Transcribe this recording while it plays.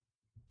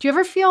Do you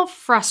ever feel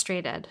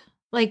frustrated?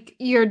 Like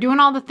you're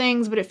doing all the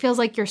things, but it feels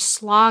like you're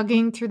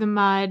slogging through the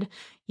mud.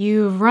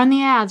 You've run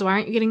the ads. Why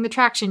aren't you getting the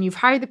traction? You've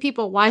hired the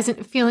people. Why isn't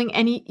it feeling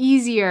any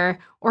easier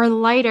or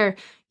lighter?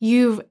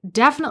 You've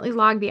definitely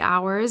logged the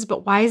hours,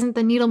 but why isn't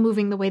the needle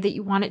moving the way that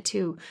you want it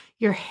to?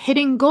 You're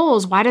hitting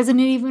goals. Why doesn't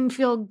it even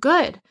feel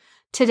good?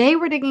 Today,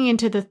 we're digging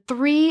into the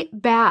 3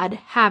 bad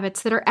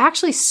habits that are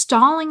actually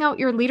stalling out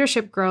your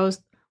leadership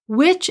growth,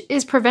 which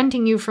is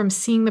preventing you from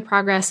seeing the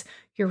progress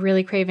you're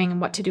really craving and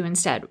what to do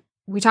instead.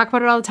 We talk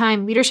about it all the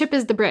time. Leadership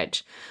is the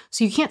bridge.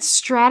 So you can't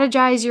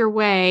strategize your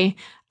way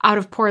out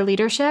of poor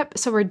leadership.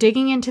 So we're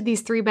digging into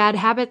these 3 bad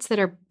habits that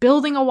are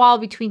building a wall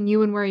between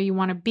you and where you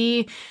want to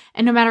be.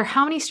 And no matter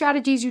how many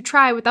strategies you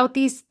try, without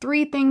these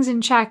 3 things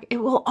in check, it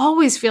will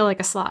always feel like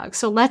a slog.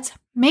 So let's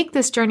make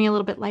this journey a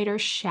little bit lighter,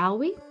 shall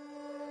we?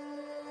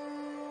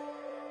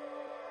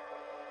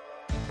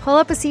 Pull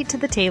up a seat to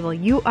the table.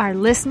 You are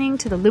listening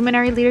to the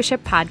Luminary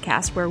Leadership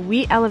Podcast, where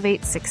we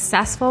elevate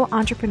successful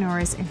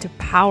entrepreneurs into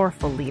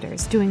powerful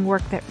leaders doing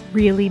work that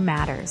really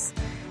matters.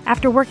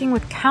 After working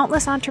with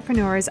countless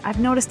entrepreneurs, I've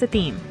noticed a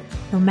theme.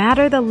 No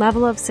matter the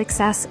level of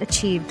success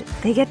achieved,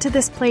 they get to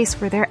this place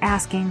where they're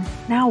asking,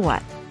 now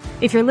what?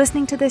 If you're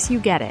listening to this, you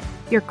get it.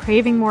 You're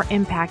craving more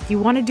impact. You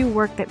want to do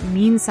work that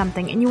means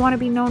something, and you want to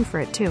be known for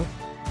it too.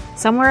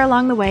 Somewhere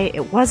along the way,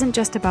 it wasn't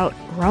just about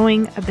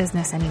growing a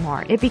business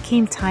anymore. It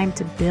became time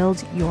to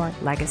build your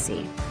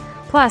legacy.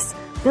 Plus,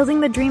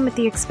 building the dream at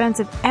the expense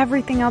of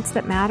everything else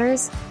that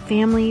matters,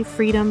 family,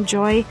 freedom,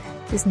 joy,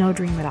 is no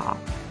dream at all.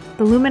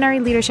 The Luminary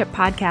Leadership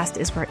Podcast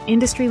is where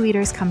industry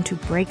leaders come to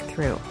break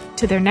through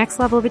to their next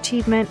level of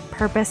achievement,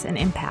 purpose, and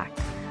impact.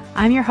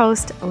 I'm your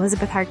host,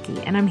 Elizabeth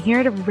Hartke, and I'm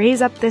here to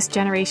raise up this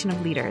generation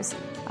of leaders,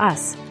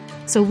 us,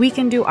 so we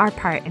can do our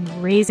part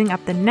in raising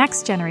up the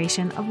next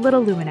generation of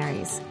little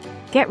luminaries.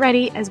 Get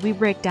ready as we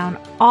break down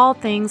all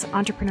things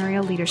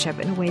entrepreneurial leadership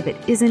in a way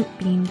that isn't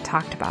being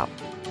talked about.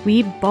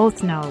 We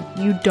both know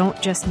you don't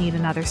just need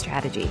another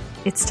strategy.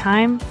 It's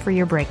time for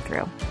your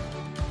breakthrough.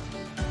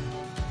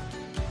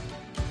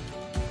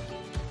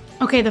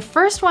 Okay, the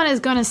first one is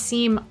going to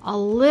seem a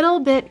little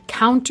bit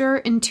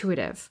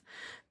counterintuitive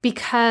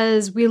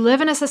because we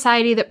live in a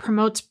society that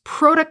promotes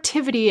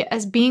productivity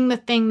as being the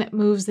thing that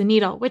moves the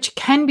needle, which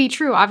can be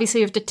true.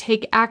 Obviously, you have to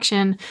take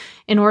action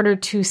in order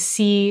to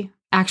see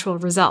actual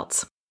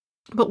results.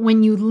 But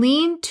when you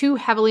lean too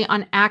heavily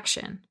on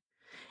action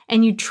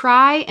and you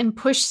try and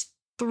push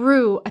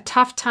through a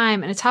tough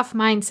time and a tough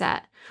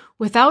mindset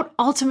without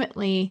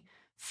ultimately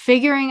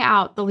figuring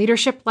out the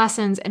leadership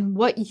lessons and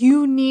what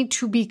you need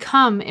to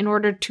become in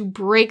order to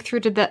break through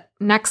to the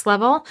next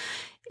level,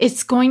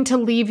 it's going to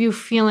leave you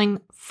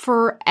feeling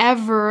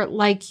forever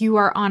like you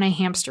are on a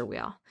hamster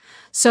wheel.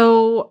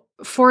 So,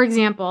 for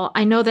example,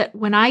 I know that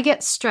when I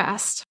get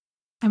stressed,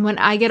 and when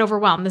I get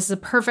overwhelmed, this is a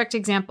perfect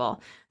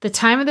example. The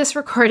time of this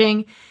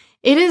recording,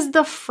 it is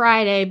the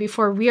Friday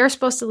before we are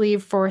supposed to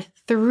leave for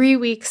 3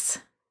 weeks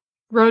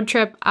road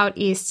trip out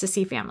east to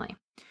see family.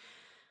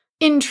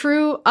 In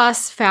true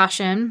us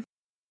fashion,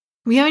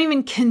 we haven't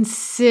even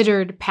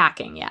considered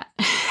packing yet,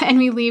 and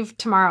we leave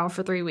tomorrow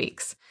for 3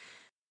 weeks.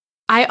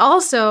 I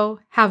also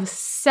have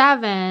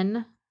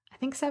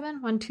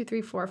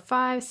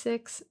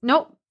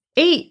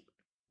 8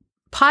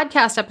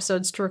 podcast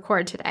episodes to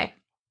record today.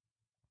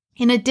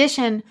 In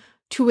addition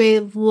to a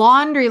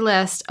laundry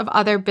list of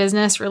other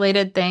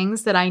business-related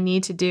things that I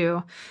need to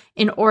do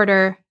in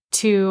order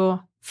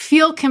to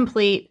feel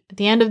complete at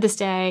the end of this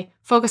day,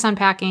 focus on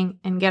packing,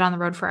 and get on the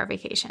road for our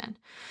vacation.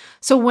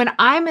 So when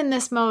I'm in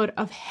this mode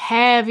of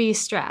heavy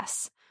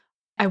stress,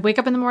 I wake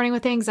up in the morning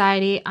with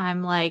anxiety.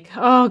 I'm like,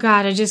 oh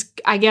God,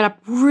 I get up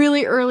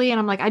really early and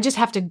I'm like, I just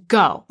have to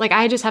go. Like,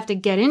 I just have to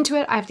get into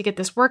it. I have to get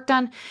this work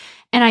done.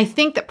 And I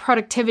think that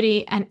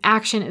productivity and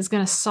action is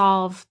going to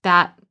solve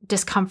that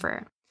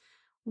discomfort.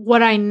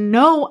 What I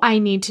know I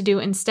need to do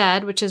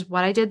instead, which is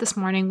what I did this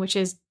morning, which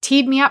is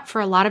teed me up for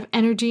a lot of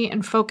energy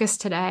and focus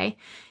today,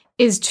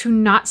 is to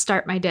not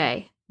start my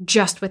day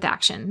just with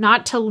action,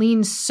 not to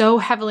lean so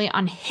heavily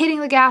on hitting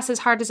the gas as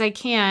hard as I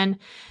can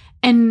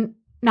and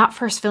not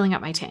first filling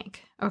up my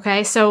tank.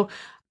 Okay. So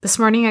this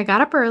morning I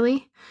got up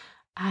early.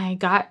 I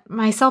got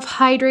myself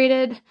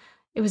hydrated.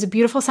 It was a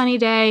beautiful sunny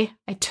day.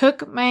 I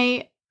took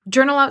my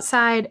journal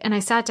outside and I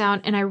sat down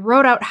and I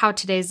wrote out how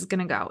today's is going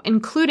to go,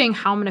 including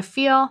how I'm going to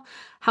feel,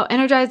 how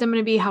energized I'm going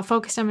to be, how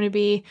focused I'm going to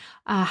be,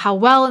 how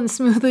well and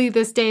smoothly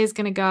this day is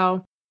going to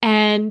go.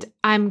 And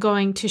I'm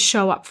going to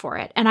show up for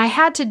it. And I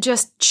had to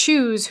just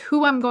choose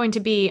who I'm going to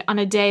be on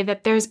a day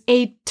that there's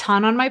a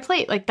ton on my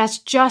plate. Like, that's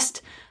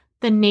just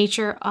the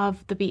nature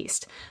of the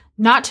beast.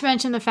 Not to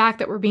mention the fact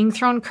that we're being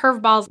thrown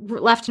curveballs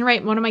left and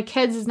right. One of my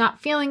kids is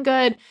not feeling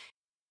good.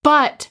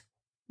 But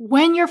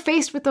when you're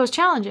faced with those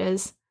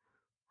challenges,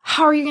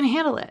 how are you going to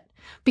handle it?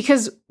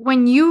 Because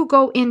when you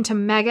go into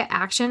mega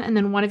action and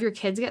then one of your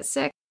kids gets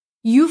sick,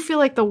 you feel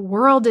like the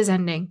world is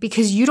ending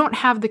because you don't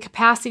have the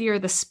capacity or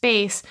the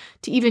space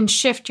to even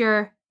shift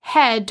your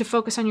head to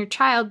focus on your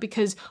child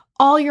because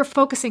all you're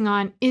focusing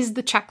on is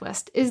the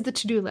checklist, is the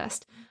to-do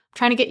list. I'm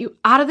trying to get you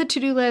out of the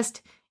to-do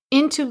list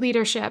into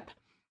leadership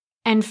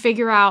and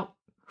figure out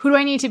who do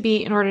I need to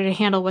be in order to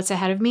handle what's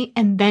ahead of me,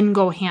 and then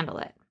go handle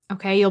it.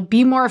 Okay. You'll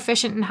be more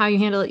efficient in how you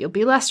handle it. You'll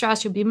be less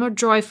stressed. You'll be more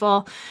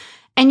joyful,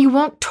 and you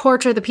won't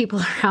torture the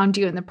people around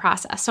you in the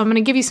process. So I'm going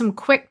to give you some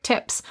quick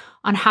tips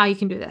on how you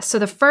can do this. So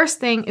the first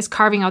thing is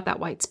carving out that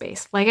white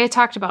space. Like I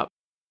talked about,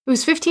 it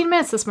was 15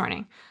 minutes this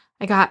morning.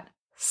 I got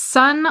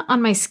sun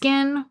on my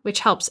skin, which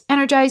helps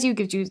energize you,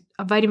 gives you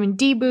a vitamin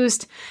D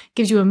boost,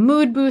 gives you a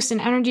mood boost, an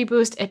energy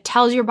boost. It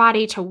tells your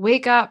body to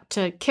wake up,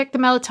 to kick the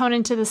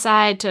melatonin to the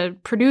side, to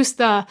produce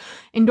the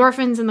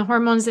endorphins and the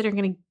hormones that are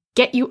going to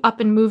get you up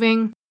and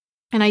moving.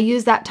 And I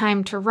use that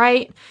time to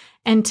write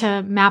and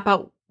to map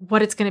out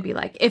what it's going to be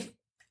like. If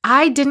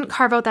I didn't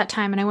carve out that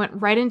time and I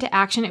went right into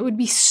action, it would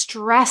be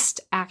stressed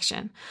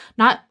action,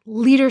 not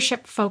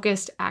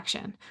leadership-focused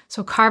action.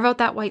 So carve out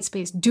that white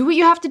space. Do what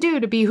you have to do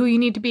to be who you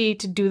need to be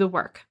to do the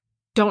work.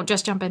 Don't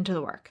just jump into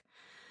the work.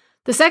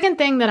 The second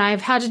thing that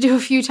I've had to do a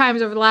few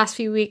times over the last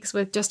few weeks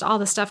with just all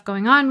the stuff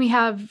going on, we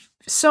have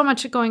so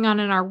much going on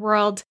in our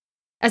world.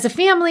 As a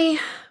family,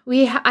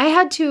 I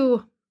had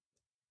to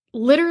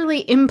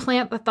literally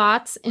implant the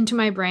thoughts into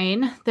my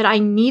brain that I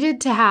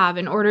needed to have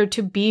in order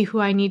to be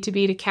who I need to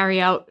be to carry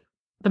out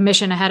the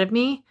mission ahead of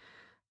me,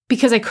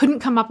 because I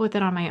couldn't come up with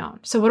it on my own.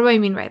 So what do I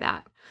mean by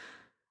that?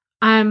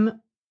 I'm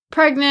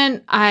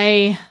pregnant.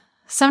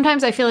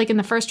 Sometimes I feel like in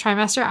the first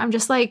trimester, I'm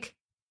just like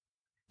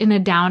in a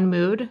down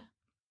mood.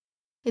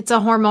 It's a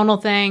hormonal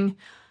thing.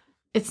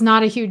 It's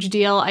not a huge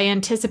deal. I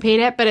anticipate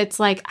it, but it's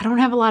like I don't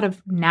have a lot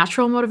of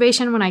natural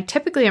motivation when I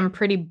typically am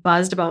pretty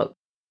buzzed about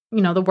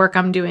the work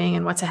I'm doing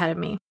and what's ahead of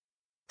me.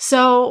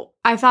 So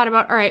I thought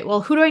about, all right, well,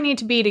 who do I need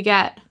to be to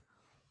get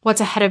what's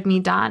ahead of me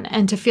done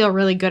and to feel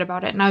really good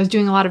about it? And I was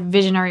doing a lot of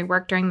visionary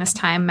work during this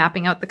time,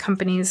 mapping out the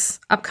company's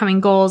upcoming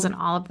goals and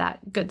all of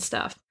that good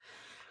stuff.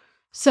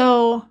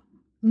 So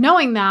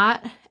knowing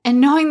that,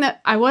 and knowing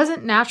that I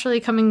wasn't naturally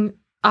coming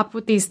up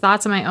with these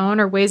thoughts on my own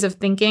or ways of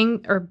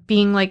thinking or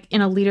being like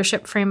in a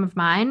leadership frame of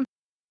mind,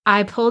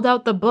 I pulled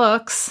out the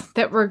books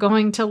that were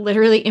going to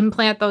literally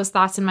implant those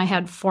thoughts in my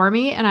head for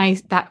me. And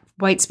that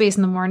white space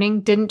in the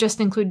morning didn't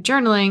just include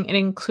journaling, it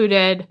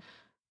included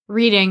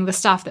reading the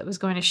stuff that was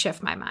going to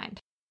shift my mind.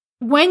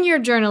 When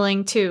you're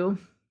journaling too,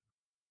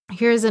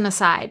 here's an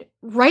aside,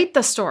 write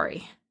the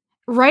story.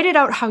 Write it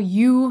out how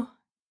you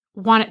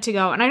want it to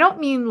go. And I don't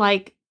mean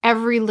like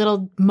every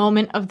little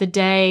moment of the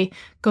day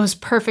goes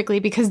perfectly,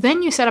 because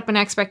then you set up an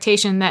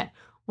expectation that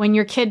when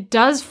your kid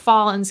does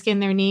fall and skin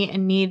their knee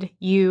and need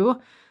you,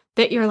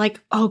 that you're like,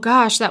 oh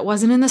gosh, that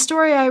wasn't in the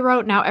story I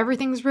wrote. Now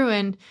everything's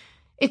ruined.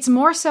 It's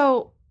more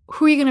so,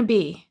 who are you going to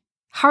be?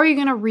 How are you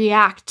going to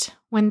react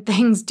when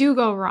things do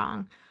go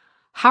wrong?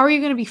 How are you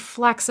going to be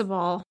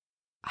flexible?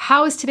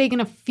 How is today going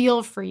to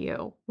feel for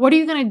you? What are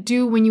you going to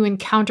do when you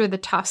encounter the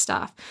tough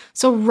stuff?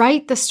 So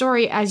write the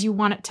story as you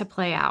want it to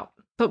play out,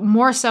 but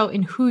more so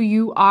in who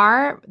you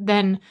are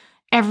than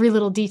every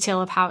little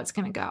detail of how it's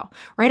going to go.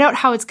 Write out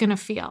how it's going to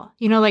feel.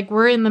 Like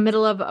we're in the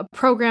middle of a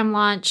program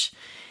launch,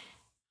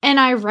 and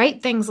I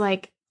write things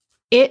like,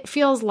 it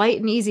feels light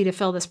and easy to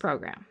fill this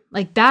program.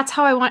 Like that's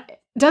how I want.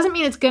 It doesn't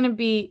mean it's going to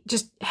be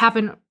just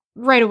happen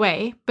right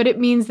away, but it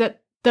means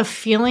that the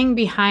feeling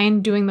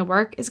behind doing the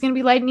work is going to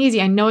be light and easy.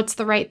 I know it's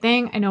the right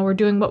thing. I know we're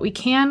doing what we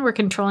can. We're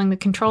controlling the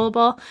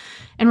controllable,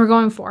 and we're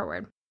going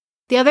forward.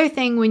 The other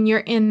thing, when you're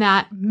in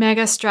that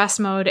mega stress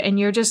mode and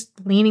you're just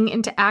leaning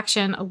into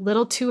action a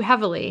little too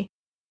heavily,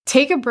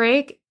 take a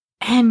break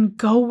and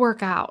go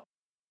work out.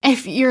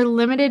 If you're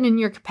limited in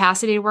your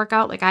capacity to work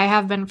out, like I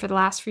have been for the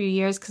last few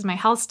years because of my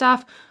health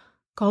stuff,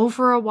 go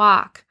for a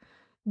walk.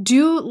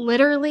 Do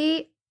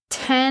literally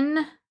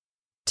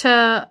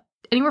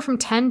anywhere from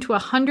 10 to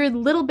 100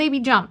 little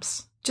baby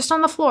jumps just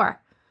on the floor.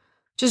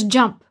 Just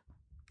jump.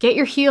 Get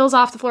your heels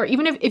off the floor.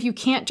 Even if you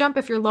can't jump,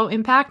 if you're low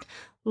impact,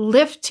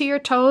 lift to your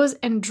toes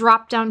and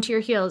drop down to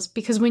your heels.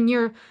 Because when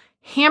you're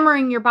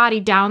hammering your body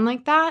down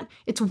like that,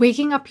 it's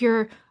waking up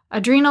your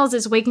adrenals,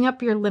 is waking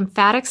up your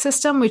lymphatic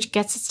system, which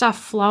gets stuff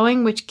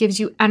flowing, which gives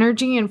you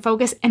energy and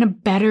focus and a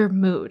better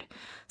mood.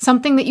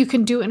 Something that you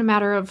can do in a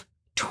matter of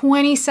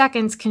 20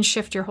 seconds can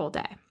shift your whole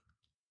day.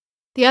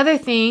 The other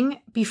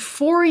thing,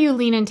 before you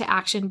lean into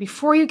action,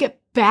 before you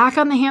get back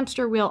on the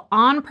hamster wheel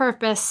on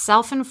purpose,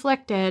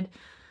 self-inflicted,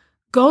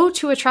 go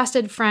to a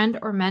trusted friend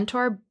or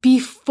mentor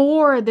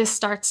before this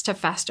starts to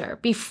fester,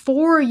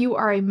 before you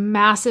are a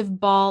massive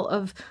ball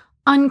of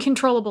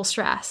uncontrollable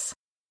stress.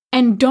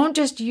 And don't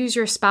just use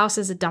your spouse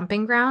as a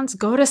dumping grounds.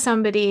 Go to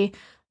somebody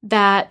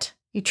that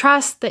you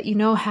trust, that you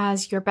know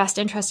has your best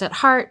interest at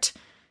heart,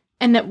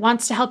 and that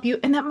wants to help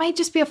you. And that might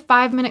just be a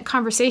 5-minute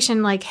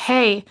conversation like,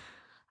 hey,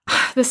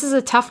 this is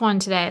a tough one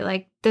today.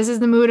 Like, this is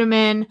the mood I'm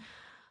in.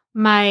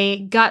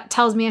 My gut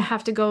tells me I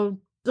have to go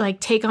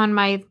take on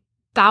my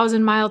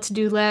 1,000-mile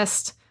to-do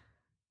list.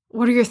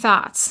 What are your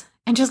thoughts?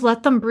 And just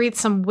let them breathe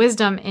some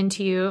wisdom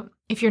into you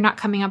if you're not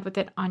coming up with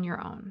it on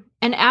your own.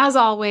 And as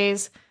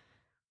always,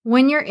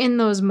 when you're in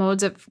those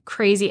modes of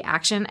crazy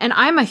action, and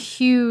I'm a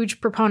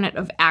huge proponent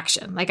of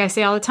action. Like I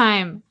say all the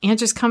time,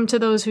 answers come to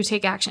those who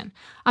take action.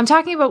 I'm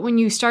talking about when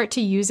you start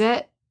to use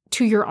it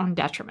to your own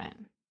detriment.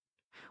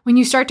 when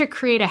you start to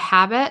create a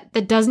habit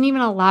that doesn't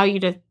even allow you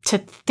to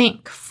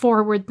think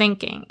forward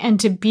thinking and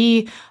to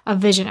be a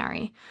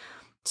visionary.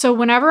 So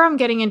whenever I'm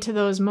getting into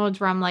those modes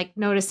where I'm like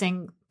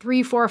noticing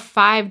 3, 4,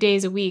 5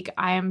 days a week,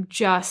 I am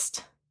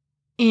just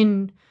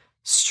in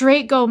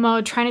straight go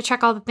mode, trying to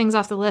check all the things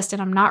off the list,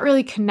 and I'm not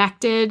really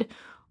connected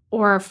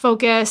or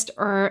focused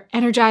or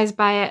energized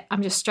by it.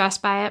 I'm just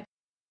stressed by it.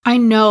 I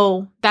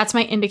know that's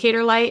my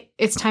indicator light.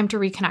 It's time to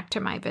reconnect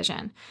to my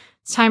vision.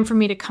 It's time for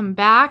me to come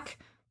back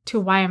to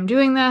why I'm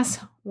doing this.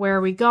 Where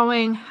are we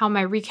going? How am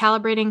I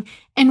recalibrating?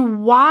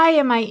 And why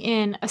am I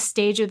in a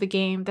stage of the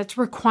game that's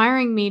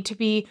requiring me to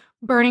be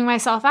burning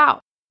myself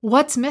out?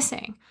 What's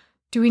missing?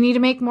 Do we need to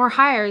make more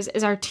hires?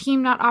 Is our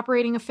team not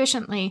operating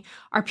efficiently?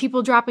 Are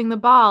people dropping the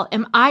ball?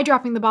 Am I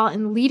dropping the ball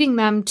and leading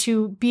them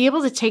to be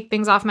able to take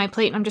things off my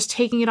plate and I'm just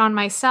taking it on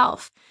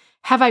myself?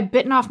 Have I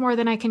bitten off more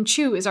than I can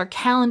chew? Is our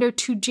calendar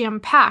too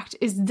jam-packed?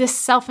 Is this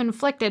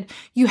self-inflicted?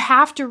 You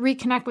have to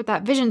reconnect with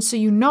that vision so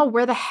you know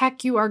where the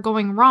heck you are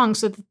going wrong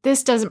so that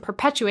this doesn't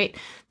perpetuate.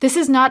 This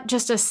is not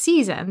just a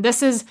season.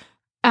 This is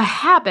a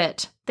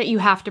habit that you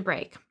have to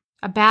break,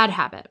 a bad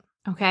habit,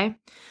 okay?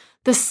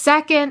 The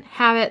second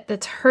habit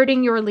that's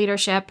hurting your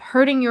leadership,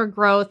 hurting your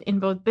growth in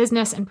both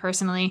business and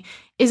personally,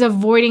 is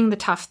avoiding the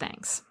tough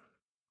things.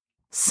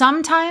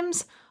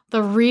 Sometimes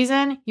the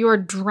reason you are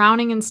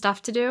drowning in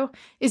stuff to do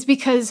is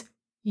because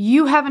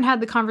you haven't had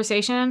the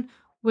conversation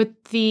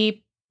with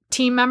the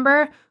team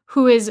member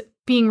who is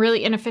being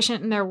really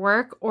inefficient in their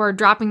work or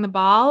dropping the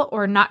ball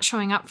or not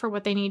showing up for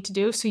what they need to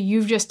do. So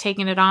you've just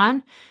taken it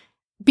on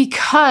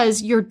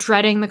because you're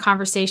dreading the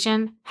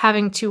conversation,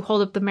 having to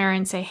hold up the mirror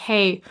and say,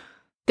 hey,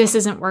 this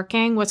isn't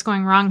working. What's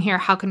going wrong here?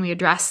 How can we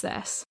address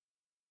this?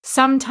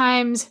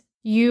 Sometimes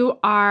you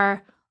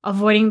are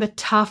avoiding the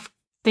tough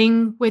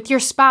thing with your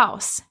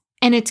spouse,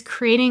 and it's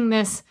creating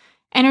this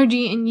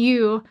energy in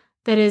you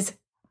that is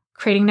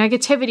creating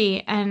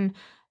negativity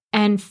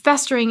and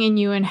festering in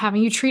you and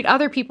having you treat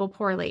other people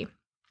poorly.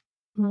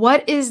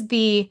 What is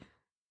the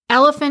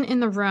elephant in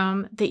the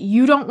room that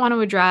you don't want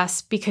to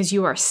address because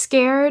you are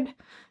scared,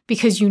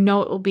 because you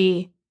know it will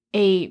be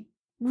a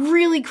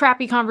really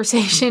crappy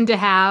conversation to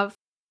have,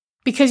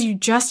 because you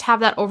just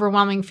have that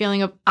overwhelming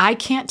feeling of, I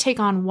can't take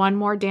on one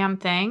more damn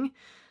thing.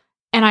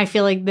 And I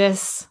feel like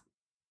this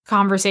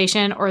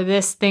conversation or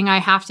this thing I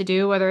have to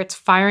do, whether it's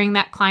firing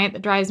that client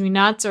that drives me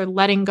nuts or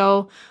letting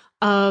go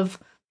of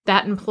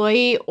that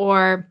employee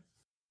or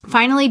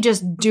finally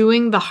just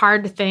doing the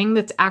hard thing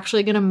that's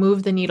actually going to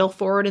move the needle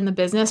forward in the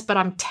business, but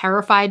I'm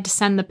terrified to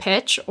send the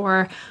pitch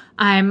or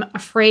I'm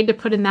afraid to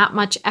put in that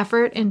much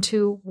effort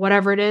into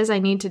whatever it is I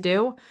need to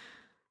do.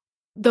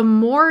 The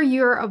more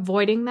you're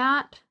avoiding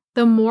that,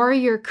 the more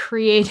you're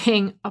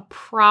creating a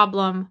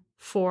problem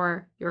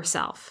for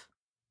yourself.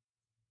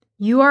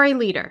 You are a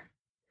leader.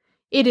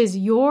 It is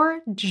your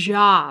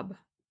job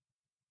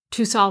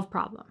to solve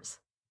problems.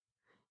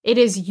 It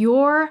is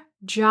your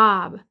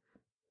job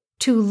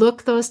to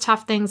look those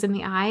tough things in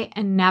the eye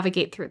and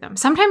navigate through them.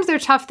 Sometimes they're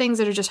tough things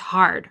that are just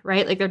hard,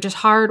 right? Like they're just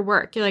hard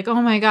work. You're like,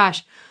 oh my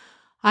gosh,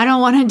 I don't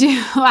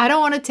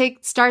want to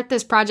start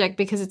this project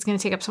because it's going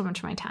to take up so much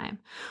of my time.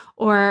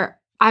 Or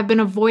I've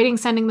been avoiding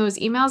sending those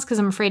emails because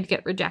I'm afraid to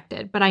get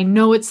rejected, but I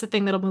know it's the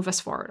thing that'll move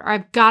us forward. Or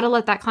I've got to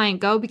let that client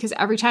go because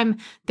every time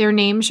their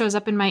name shows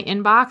up in my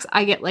inbox,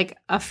 I get like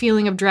a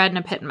feeling of dread and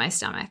a pit in my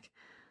stomach.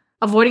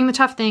 Avoiding the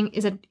tough thing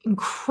is an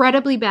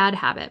incredibly bad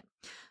habit.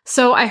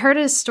 So I heard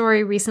a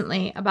story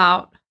recently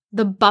about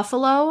the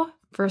buffalo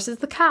versus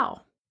the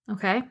cow,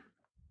 okay?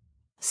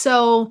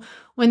 So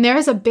when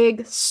there's a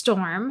big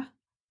storm,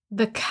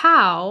 the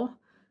cow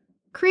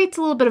creates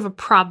a little bit of a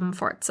problem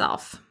for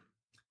itself.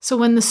 So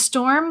when the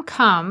storm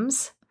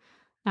comes,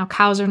 now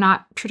cows are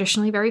not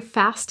traditionally very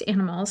fast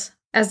animals.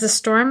 As the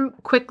storm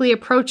quickly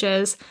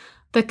approaches,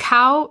 the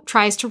cow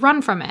tries to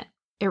run from it.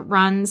 It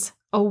runs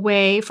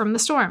away from the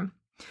storm.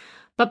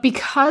 But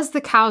because the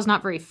cow's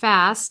not very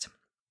fast,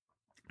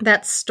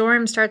 that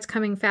storm starts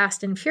coming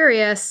fast and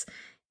furious,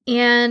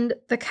 and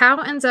the cow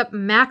ends up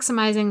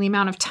maximizing the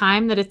amount of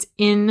time that it's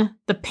in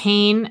the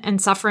pain and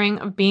suffering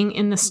of being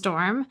in the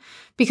storm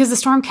because the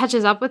storm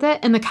catches up with it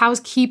and the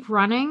cows keep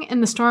running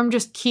and the storm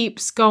just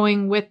keeps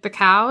going with the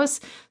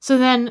cows. So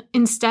then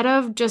instead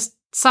of just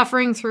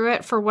suffering through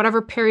it for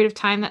whatever period of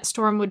time that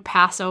storm would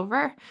pass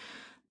over,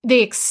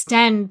 they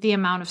extend the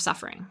amount of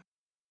suffering.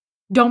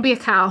 Don't be a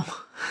cow.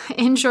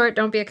 In short,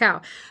 don't be a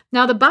cow.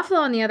 Now, the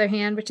buffalo, on the other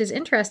hand, which is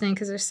interesting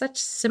because they're such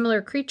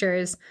similar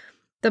creatures,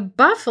 the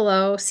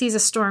buffalo sees a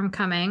storm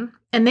coming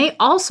and they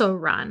also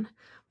run,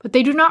 but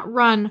they do not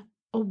run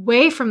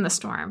away from the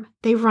storm.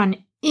 They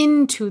run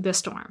into the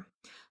storm.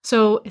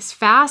 So as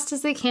fast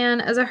as they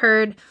can as a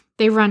herd,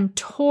 they run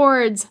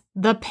towards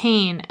the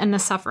pain and the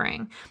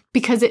suffering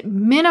because it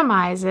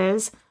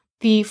minimizes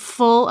the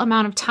full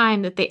amount of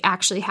time that they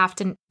actually have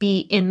to be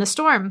in the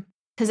storm.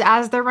 Because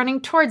as they're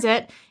running towards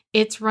it,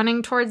 it's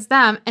running towards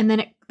them, and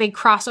then they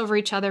cross over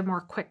each other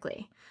more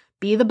quickly.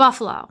 Be the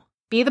buffalo.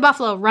 Be the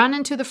buffalo. Run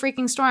into the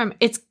freaking storm.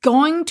 It's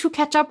going to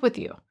catch up with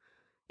you.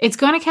 It's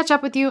going to catch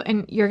up with you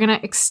and you're going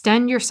to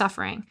extend your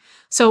suffering.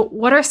 So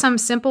what are some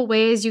simple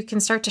ways you can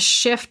start to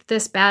shift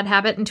this bad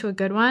habit into a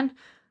good one?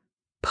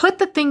 Put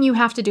the thing you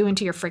have to do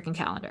into your freaking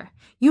calendar.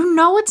 You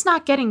know it's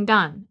not getting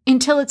done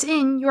until it's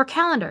in your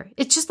calendar.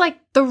 It's just like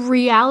the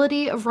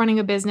reality of running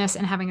a business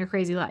and having a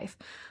crazy life.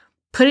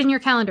 Put it in your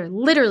calendar.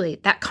 Literally,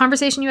 that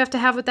conversation you have to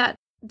have with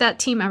that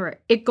team member,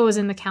 it goes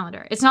in the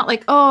calendar. It's not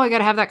like, oh, I got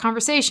to have that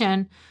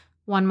conversation.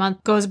 1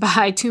 month goes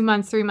by, 2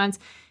 months, 3 months.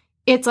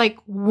 It's like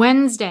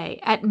Wednesday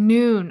at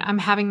noon, I'm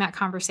having that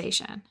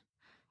conversation.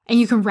 And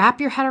you can wrap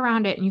your head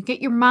around it and you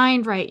get your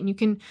mind right and you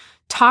can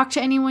talk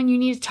to anyone you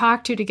need to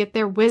talk to get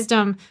their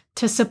wisdom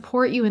to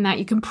support you in that.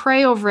 You can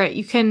pray over it.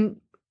 You can,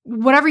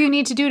 whatever you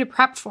need to do to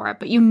prep for it,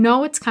 but you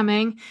know it's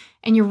coming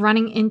and you're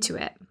running into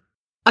it.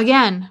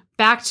 Again,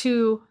 back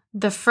to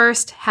the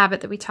first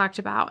habit that we talked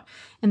about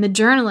and the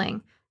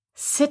journaling.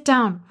 Sit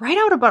down, write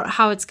out about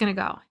how it's going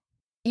to go.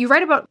 You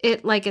write about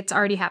it like it's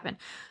already happened.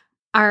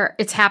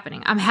 It's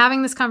happening. I'm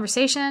having this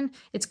conversation.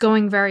 It's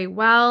going very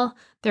well.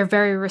 They're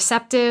very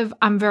receptive.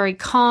 I'm very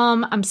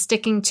calm. I'm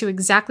sticking to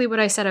exactly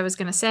what I said I was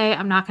going to say.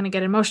 I'm not going to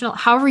get emotional.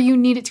 However you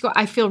need it to go.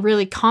 I feel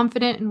really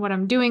confident in what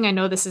I'm doing. I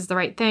know this is the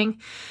right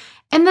thing.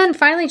 And then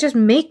finally, just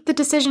make the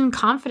decision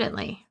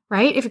confidently,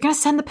 right? If you're going to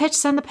send the pitch,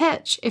 send the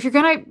pitch. If you're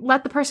going to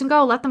let the person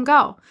go, let them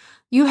go.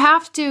 You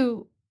have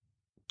to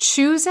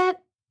choose it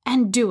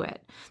and do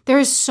it. There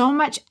is so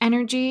much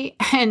energy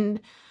and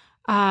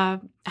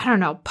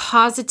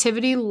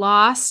positivity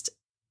lost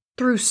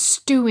through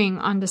stewing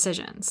on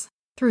decisions,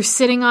 through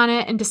sitting on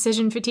it and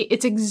decision fatigue.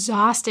 It's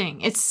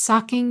exhausting. It's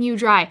sucking you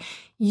dry.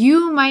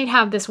 You might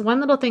have this one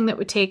little thing that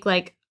would take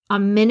like a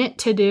minute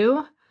to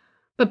do,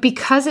 but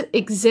because it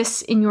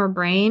exists in your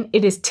brain,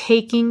 it is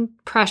taking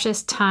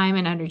precious time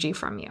and energy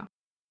from you.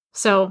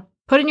 So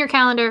put in your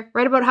calendar,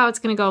 write about how it's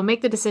going to go,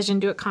 make the decision,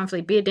 do it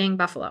confidently, be a dang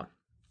buffalo.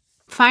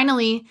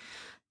 Finally,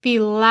 the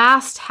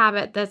last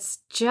habit that's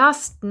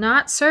just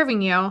not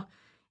serving you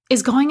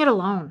is going it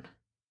alone.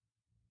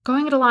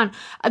 Going it alone.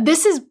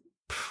 This is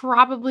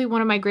probably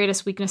one of my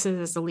greatest weaknesses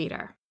as a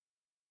leader.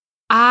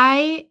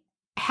 I'm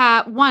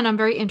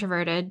very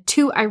introverted.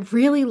 2, I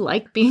really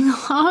like being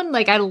alone.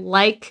 Like I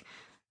like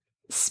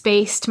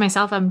space to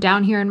myself. I'm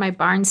down here in my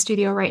barn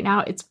studio right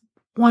now. It's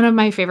one of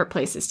my favorite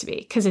places to be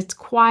because it's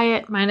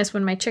quiet, minus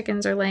when my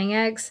chickens are laying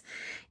eggs.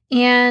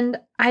 And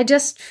I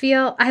just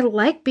feel I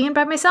like being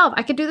by myself.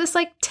 I could do this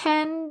like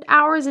 10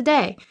 hours a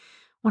day.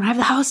 When I have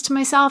the house to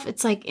myself,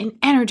 it's like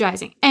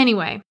energizing.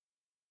 Anyway,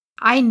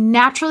 I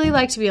naturally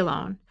like to be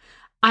alone.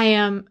 I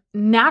am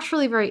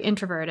naturally very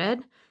introverted,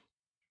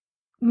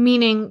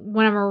 meaning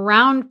when I'm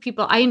around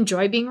people, I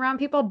enjoy being around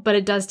people, but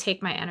it does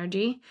take my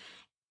energy.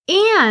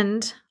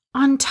 And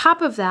on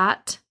top of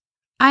that,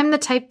 I'm the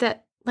type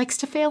that likes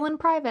to fail in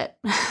private.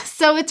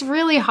 So it's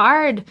really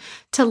hard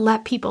to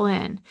let people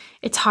in.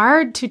 It's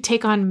hard to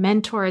take on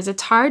mentors.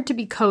 It's hard to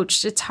be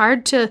coached. It's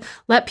hard to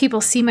let people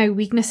see my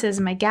weaknesses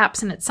and my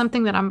gaps. And it's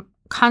something that I'm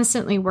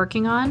constantly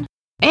working on.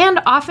 And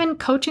often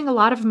coaching a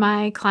lot of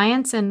my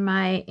clients and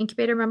my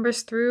incubator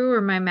members through,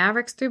 or my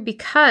Mavericks through,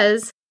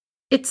 because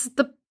it's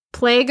the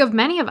plague of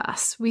many of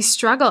us. We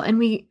struggle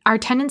and our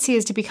tendency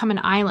is to become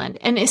an island.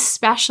 And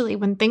especially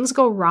when things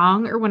go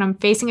wrong or when I'm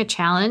facing a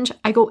challenge,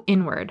 I go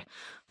inward.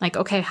 Like,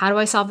 okay, how do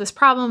I solve this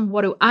problem?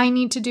 What do I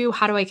need to do?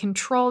 How do I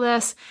control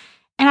this?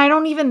 And I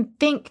don't even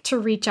think to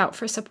reach out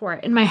for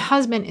support. And my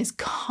husband is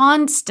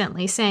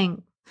constantly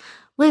saying,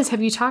 Liz,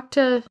 have you talked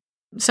to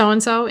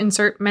so-and-so,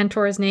 insert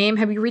mentor's name?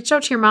 Have you reached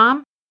out to your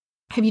mom?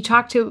 Have you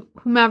talked to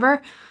whomever?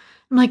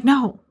 I'm like,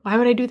 no, why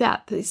would I do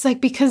that? It's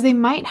like, because they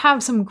might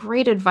have some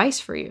great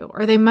advice for you,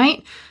 or they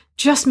might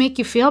just make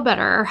you feel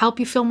better or help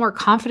you feel more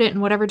confident in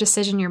whatever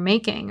decision you're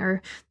making.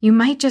 Or you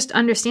might just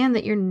understand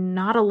that you're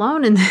not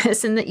alone in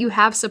this and that you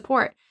have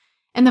support.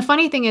 And the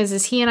funny thing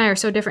is he and I are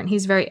so different.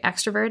 He's very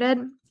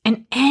extroverted.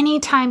 And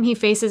anytime he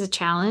faces a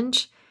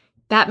challenge,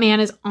 that man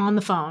is on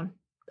the phone.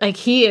 Like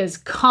he is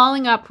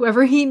calling up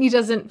whoever he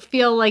doesn't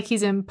feel like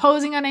he's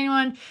imposing on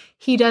anyone.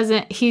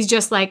 He's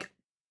just like,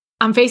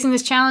 I'm facing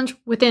this challenge.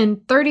 Within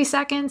 30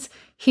 seconds,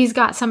 he's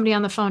got somebody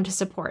on the phone to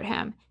support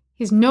him.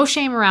 He's no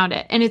shame around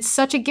it. And it's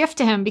such a gift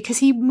to him because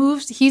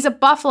he's a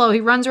buffalo.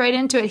 He runs right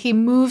into it. He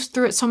moves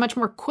through it so much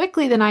more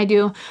quickly than I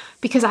do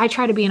because I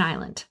try to be an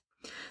island.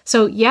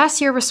 So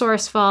yes, you're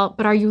resourceful,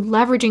 but are you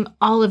leveraging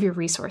all of your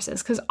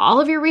resources? Because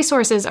all of your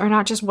resources are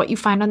not just what you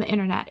find on the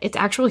internet. It's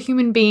actual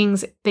human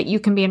beings that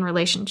you can be in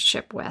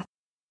relationship with.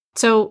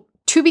 So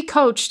to be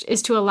coached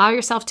is to allow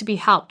yourself to be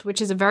helped,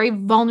 which is a very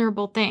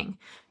vulnerable thing.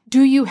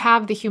 Do you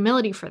have the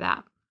humility for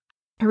that?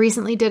 I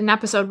recently did an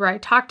episode where I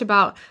talked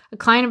about a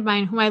client of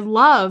mine whom I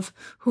love,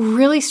 who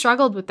really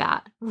struggled with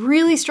that,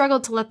 really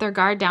struggled to let their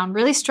guard down,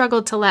 really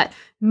struggled to let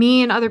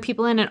me and other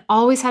people in, and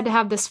always had to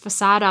have this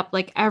facade up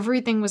like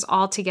everything was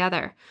all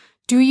together.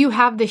 Do you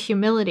have the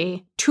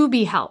humility to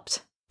be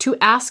helped, to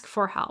ask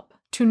for help,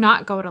 to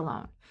not go it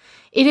alone?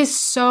 It is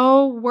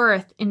so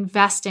worth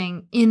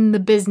investing in the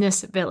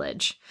business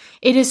village.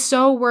 It is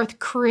so worth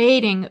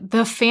creating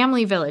the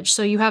family village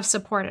so you have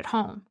support at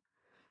home,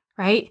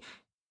 right?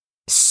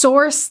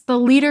 source the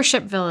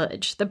leadership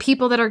village, the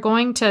people that are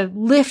going to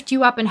lift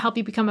you up and help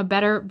you become a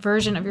better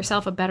version of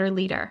yourself, a better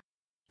leader.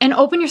 And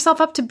open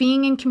yourself up to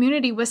being in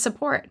community with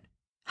support.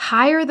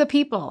 Hire the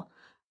people.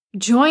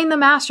 Join the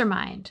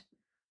mastermind,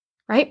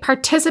 right?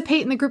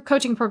 Participate in the group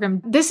coaching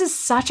program. This is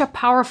such a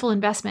powerful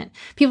investment.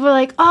 People are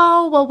like,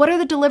 oh, well, what are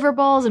the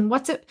deliverables and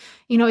what's it,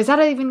 is that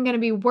even going to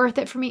be worth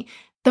it for me?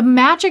 The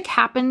magic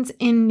happens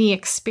in the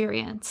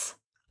experience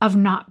of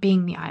not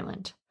being the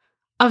island,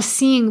 of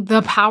seeing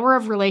the power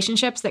of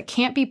relationships that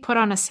can't be put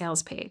on a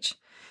sales page.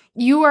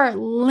 You are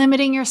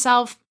limiting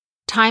yourself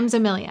times a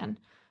million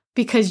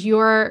because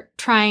you're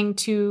trying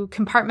to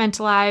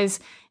compartmentalize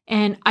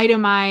and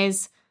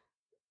itemize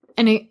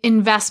an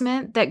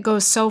investment that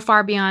goes so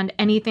far beyond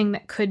anything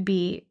that could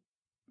be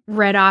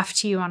read off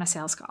to you on a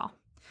sales call.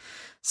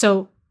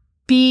 So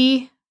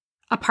be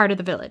a part of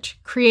the village,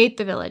 create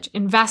the village,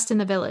 invest in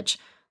the village.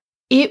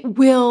 It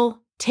will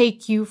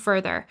take you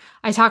further.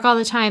 I talk all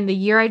the time. The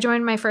year I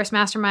joined my first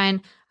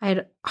mastermind, I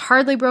had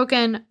hardly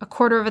broken a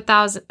quarter of a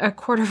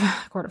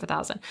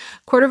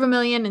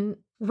million in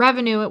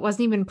revenue. It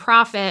wasn't even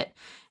profit.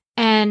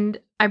 And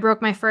I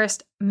broke my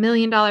first $1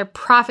 million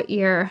profit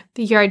year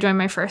the year I joined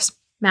my first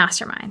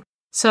mastermind.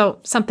 So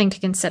something to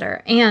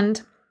consider.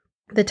 And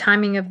the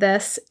timing of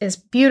this is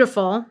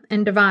beautiful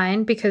and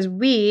divine because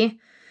we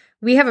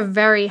have a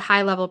very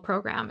high level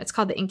program. It's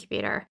called the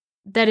Incubator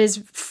that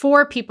is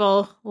for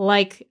people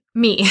like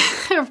me,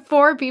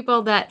 for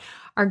people that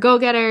are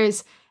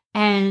go-getters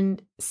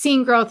and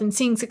seeing growth and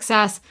seeing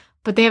success,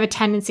 but they have a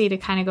tendency to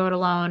kind of go it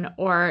alone,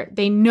 or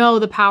they know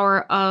the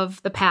power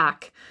of the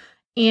pack.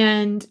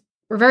 And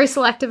we're very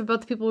selective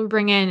about the people we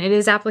bring in. It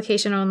is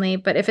application only,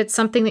 but if it's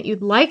something that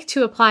you'd like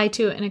to apply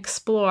to and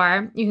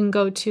explore, you can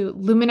go to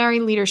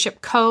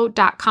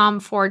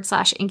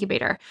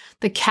luminaryleadershipco.com/incubator.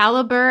 The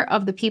caliber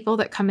of the people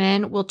that come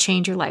in will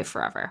change your life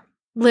forever.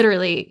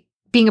 Literally,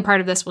 being a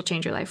part of this will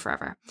change your life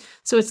forever.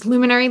 So it's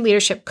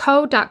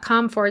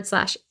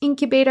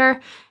luminaryleadershipco.com/incubator,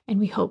 and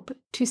we hope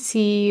to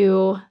see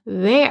you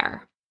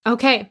there.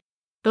 Okay,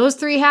 those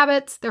 3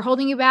 habits, they're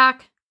holding you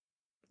back.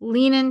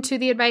 Lean into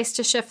the advice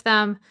to shift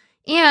them.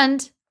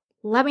 And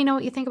let me know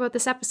what you think about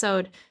this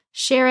episode.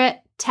 Share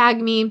it,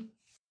 tag me,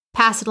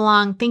 pass it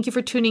along. Thank you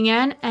for tuning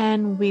in,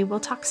 and we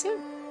will talk soon.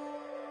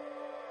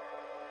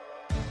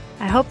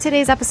 I hope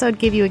today's episode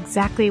gave you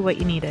exactly what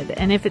you needed.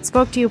 And if it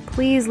spoke to you,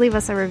 please leave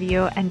us a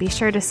review and be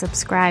sure to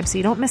subscribe so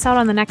you don't miss out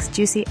on the next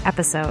juicy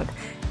episode.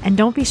 And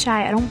don't be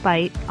shy. I don't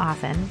bite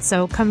often.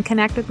 So come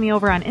connect with me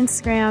over on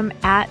Instagram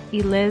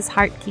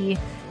 @ElizHartke.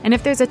 And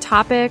if there's a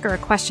topic or a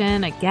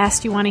question, a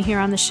guest you want to hear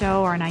on the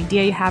show, or an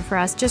idea you have for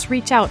us, just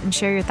reach out and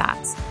share your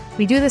thoughts.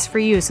 We do this for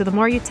you, so the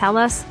more you tell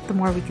us, the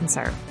more we can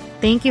serve.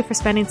 Thank you for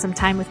spending some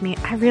time with me.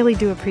 I really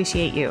do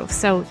appreciate you.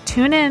 So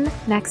tune in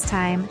next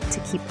time to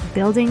keep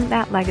building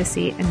that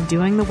legacy and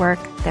doing the work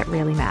that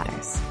really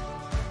matters.